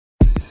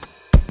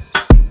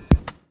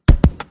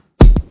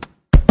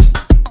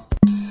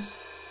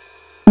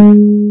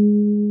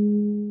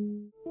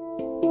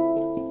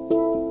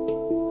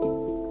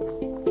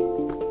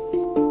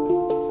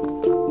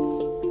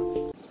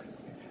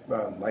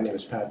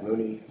Pat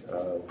Mooney.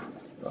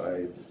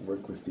 I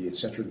work with the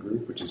Centre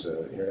Group, which is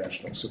an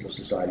international civil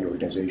society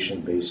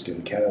organization based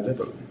in Canada,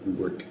 but we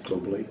work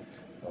globally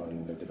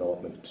on the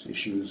development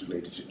issues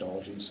related to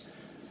technologies.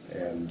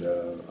 And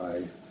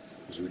I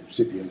was a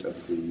recipient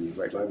of the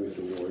Right Livelihood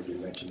Award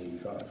in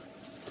 1985.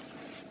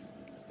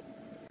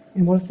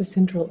 And what is the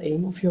central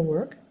aim of your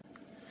work?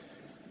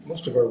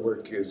 Most of our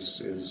work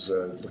is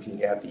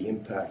looking at the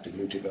impact of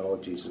new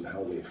technologies and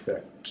how they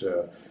affect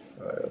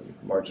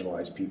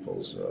marginalized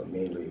peoples,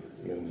 mainly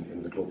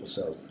in the Global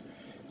South.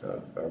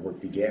 Our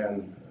work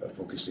began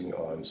focusing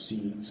on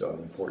seeds, on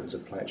the importance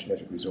of plant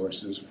genetic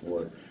resources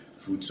for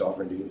food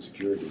sovereignty and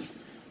security.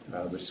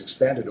 But it's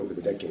expanded over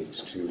the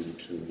decades from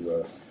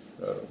the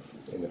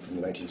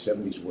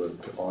 1970s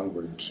work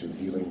onward to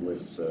dealing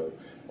with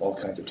all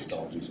kinds of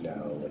technologies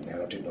now, like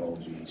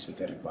nanotechnology,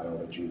 synthetic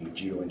biology,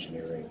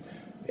 geoengineering,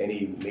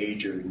 any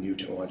major new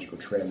technological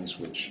trends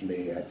which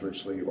may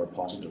adversely or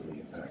positively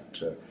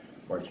impact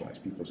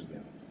marginalized peoples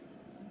again.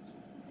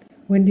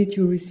 When did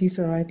you receive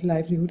the Right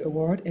Livelihood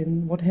Award,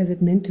 and what has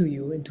it meant to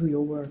you and to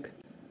your work?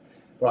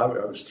 Well,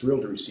 I was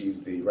thrilled to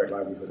receive the Right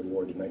Livelihood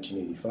Award in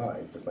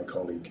 1985 with my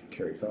colleague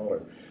Carrie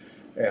Fowler.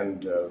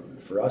 And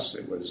for us,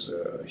 it was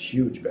a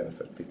huge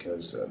benefit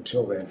because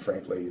until then,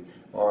 frankly,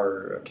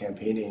 our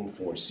campaigning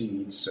for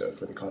seeds,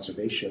 for the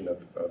conservation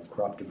of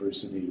crop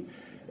diversity,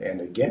 and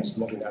against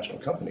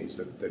multinational companies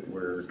that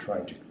were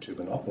trying to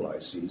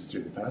monopolize seeds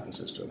through the patent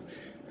system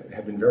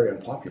had been very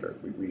unpopular.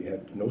 We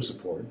had no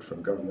support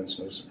from governments,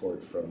 no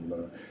support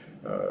from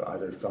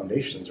either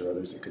foundations or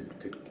others that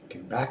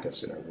could back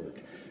us in our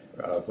work.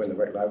 When the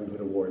Right Livelihood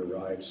Award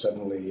arrived,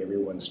 suddenly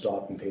everyone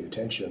stopped and paid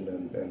attention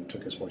and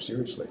took us more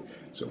seriously.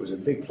 So it was a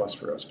big plus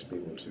for us to be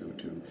able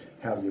to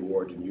have the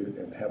award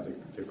and have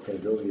the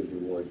credibility of the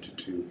award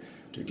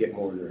to get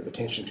more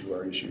attention to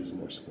our issues and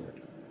more support.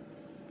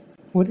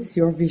 What is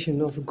your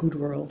vision of a good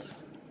world?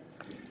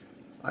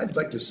 I'd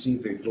like to see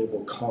the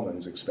global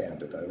commons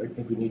expanded. I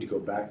think we need to go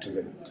back to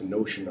the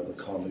notion of a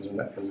commons, and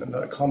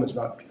a commons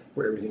not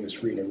where everything is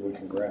free and everyone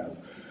can grab,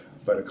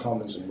 but a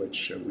commons in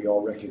which we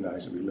all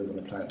recognize that we live on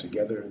the planet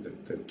together,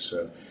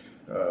 that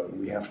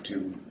we have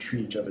to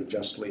treat each other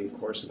justly, of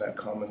course, in that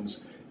commons,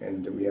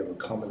 and that we have a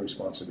common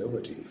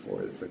responsibility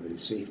for the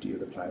safety of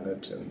the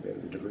planet and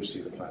the diversity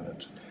of the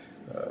planet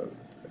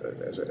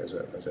as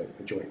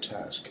a joint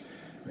task.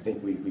 I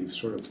think we've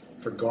sort of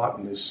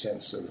forgotten this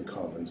sense of the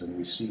commons, and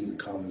we see the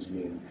commons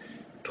being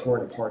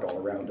torn apart all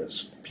around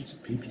us,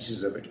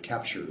 pieces of it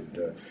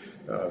captured,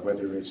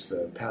 whether it's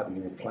the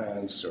patenting of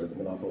plants or the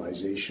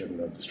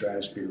monopolization of the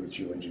stratosphere with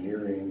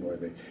geoengineering or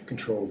the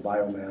control of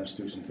biomass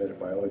through synthetic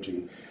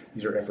biology.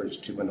 These are efforts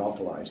to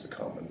monopolize the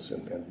commons,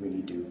 and we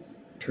need to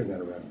turn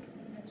that around.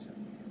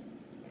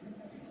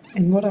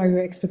 And what are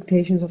your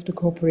expectations of the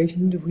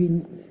cooperation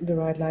between the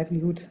Right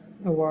Livelihood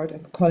Award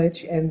at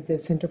college and the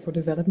Center for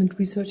Development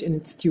Research and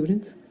its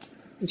students,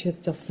 which has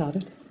just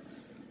started?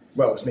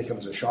 Well, this may come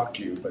as a shock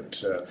to you,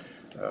 but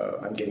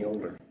I'm getting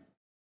older.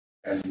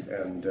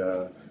 And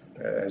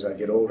as I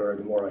get older,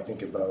 the more I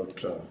think about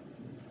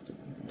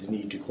the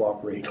need to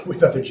cooperate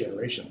with other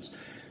generations.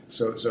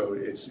 So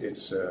it's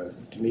to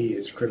me,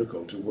 it's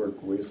critical to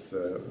work with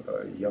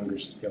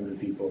younger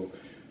people,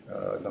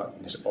 not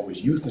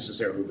always youth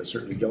necessarily, but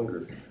certainly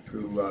younger,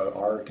 who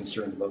are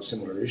concerned about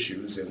similar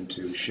issues and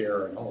to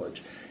share our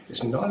knowledge.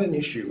 It's not an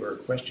issue or a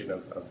question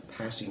of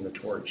passing the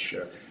torch.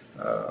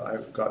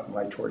 I've got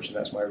my torch and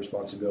that's my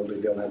responsibility.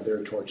 They'll have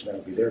their torch and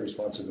that'll be their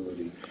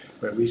responsibility.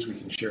 But at least we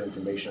can share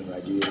information and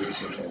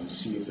ideas and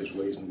see if there's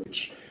ways in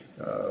which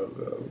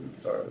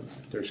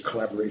there's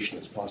collaboration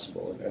that's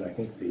possible. And I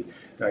think the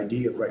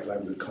idea of Right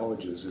Livelihood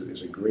Colleges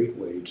is a great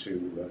way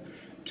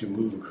to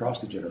move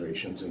across the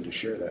generations and to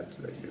share that,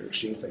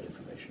 exchange that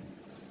information.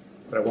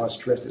 But I want to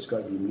stress that it's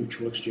got to be a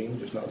mutual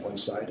exchange. It's not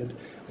one-sided.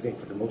 I think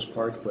for the most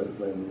part,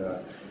 when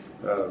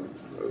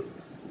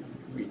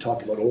we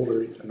talk about an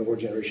older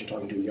generation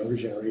talking to a younger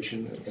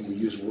generation, and we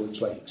use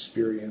words like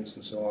experience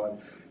and so on,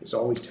 it's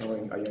always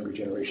telling a younger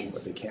generation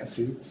what they can't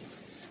do,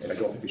 and I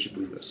don't think they should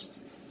believe us.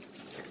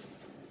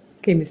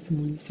 Okay, Mr.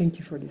 Mooney, thank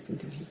you for this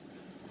interview.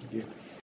 Thank you.